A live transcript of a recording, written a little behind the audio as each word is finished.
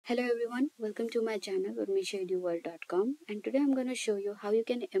Hello everyone, welcome to my channel urmishaeduworld.com, and today I'm going to show you how you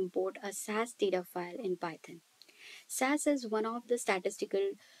can import a SAS data file in Python. SAS is one of the statistical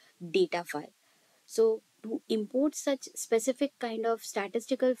data file. So to import such specific kind of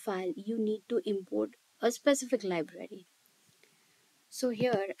statistical file, you need to import a specific library. So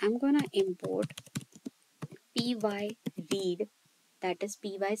here I'm going to import pyread, that is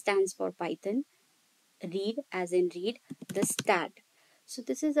py stands for Python, read as in read, the stat. So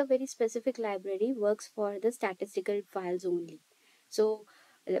this is a very specific library, works for the statistical files only. So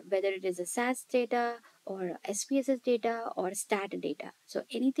whether it is a SAS data or SPSS data or stat data, so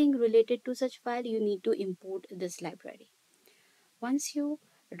anything related to such file, you need to import this library. Once you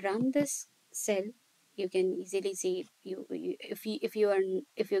run this cell, you can easily see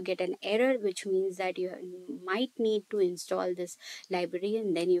if you get an error, which means that you might need to install this library,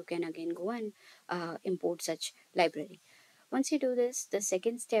 and then you can again go and import such library. Once you do this, the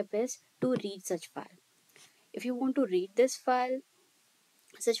second step is to read such file. If you want to read this file,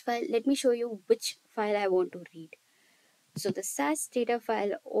 such file, let me show you which file I want to read. So the SAS data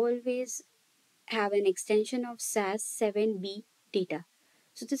file always have an extension of SAS 7b data.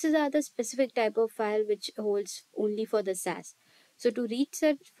 So this is other specific type of file which holds only for the SAS. So to read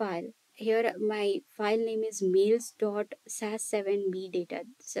such file, here my file name is mails.sas7b data.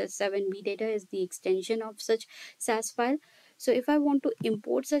 So 7b data is the extension of such SAS file. So if I want to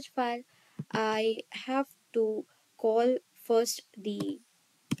import such file, I have to call first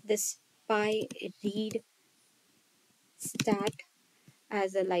this pyread stat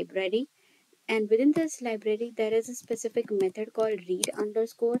as a library, and within this library there is a specific method called read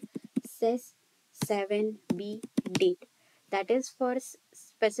underscore sas7b date, that is for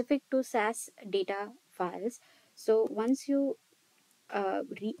specific to SAS data files. So once you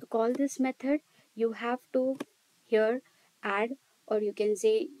call this method, you have to here add, or you can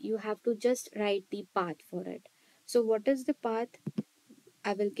say you have to just write the path for it. So what is the path?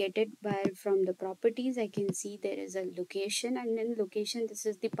 I will get it by from the properties. I can see there is a location, and in location this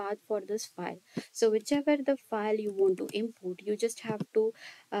is the path for this file. So whichever the file you want to import, you just have to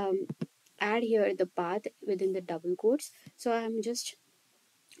add here the path within the double quotes. So I'm just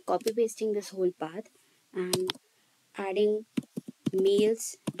copy pasting this whole path and adding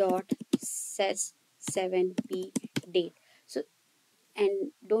mails dot ses7p date. So,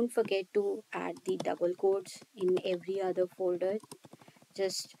 and don't forget to add the double quotes in every other folder,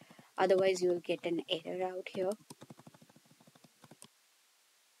 just otherwise you will get an error out here.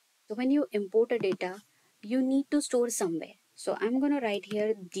 So when you import a data, you need to store somewhere. So I'm going to write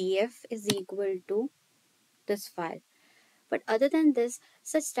here df is equal to this file. But other than this,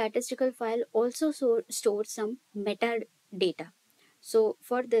 such statistical file also stores some metadata. So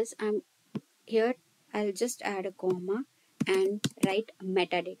for this, I'll just add a comma and write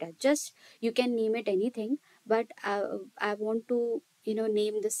metadata. Just you can name it anything, but I want to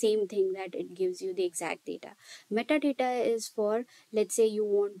name the same thing that it gives you the exact data. Metadata is for, let's say you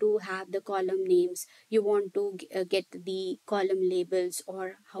want to have the column names, you want to get the column labels,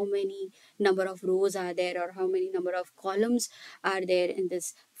 or how many number of rows are there, or how many number of columns are there in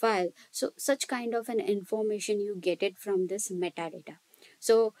this file. So such kind of an information you get it from this metadata.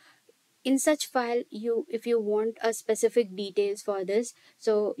 So in such file, if you want a specific details for this,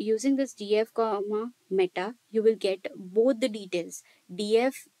 so using this df comma meta, you will get both the details.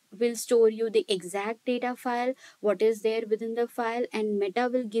 Df will store you the exact data file, what is there within the file, and meta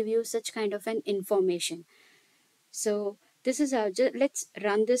will give you such kind of an information. So this is how, let's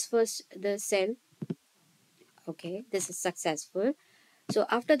run this first, the cell. Okay, this is successful. So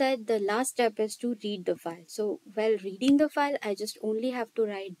after that, the last step is to read the file. So while reading the file, I just only have to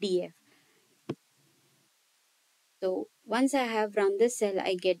write df. So once I have run this cell,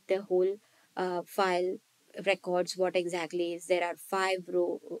 I get the whole file records what exactly is. There are five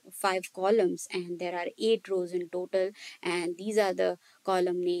columns, and there are 8 rows in total, and these are the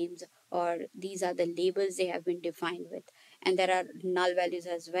column names, or these are the labels they have been defined with, and there are null values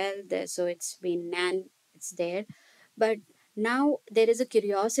as well there, so it's been nan, it's there. But now there is a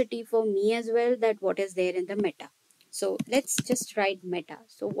curiosity for me as well, that what is there in the meta. So let's just write meta.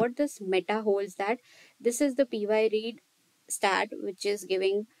 So what this meta holds, that this is the pyread stat, which is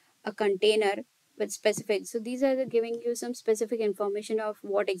giving a container with specific. So these are the giving you some specific information of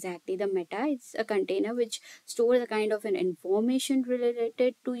what exactly the meta. It's a container which stores a kind of an information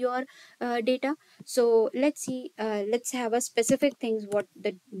related to your data. So let's see, let's have a specific things what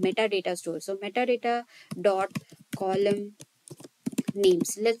the metadata stores. So metadata dot column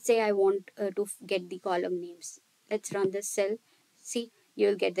names. Let's say I want to get the column names. Let's run this cell. See,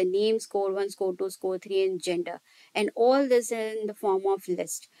 You'll get the name, score 1, score 2, score 3, and gender. And all this in the form of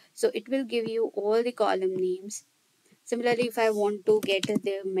list. So it will give you all the column names. Similarly, if I want to get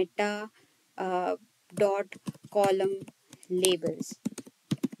the meta dot column labels,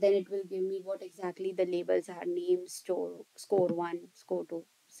 then it will give me what exactly the labels are: name, store, score 1, score 2.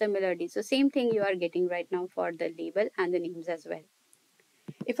 Similarly, so same thing you are getting right now for the label and the names as well.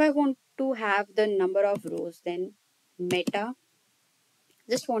 If I want to have the number of rows, then meta,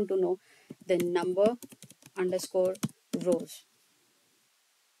 just want to know the number underscore rows.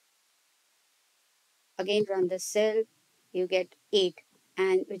 Again, run the cell, you get 8,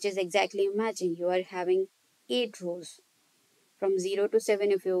 and which is exactly imagine you are having 8 rows. From 0 to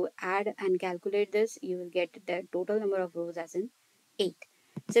 7, if you add and calculate this, you will get the total number of rows as in 8.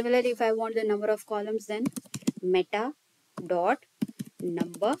 Similarly, if I want the number of columns, then meta dot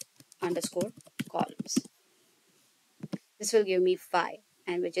number underscore columns. This will give me 5,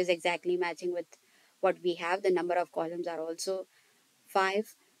 and which is exactly matching with what we have. The number of columns are also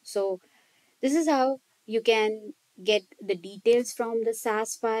 5. So this is how you can get the details from the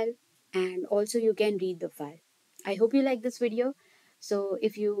SAS file, and also you can read the file. I hope you like this video. So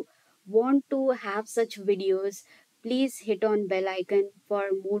if you want to have such videos, please hit on bell icon for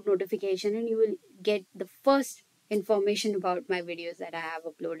more notification, and you will get the first information about my videos that I have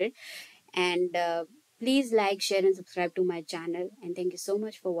uploaded. And please like, share, and subscribe to my channel. And thank you so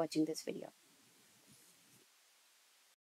much for watching this video.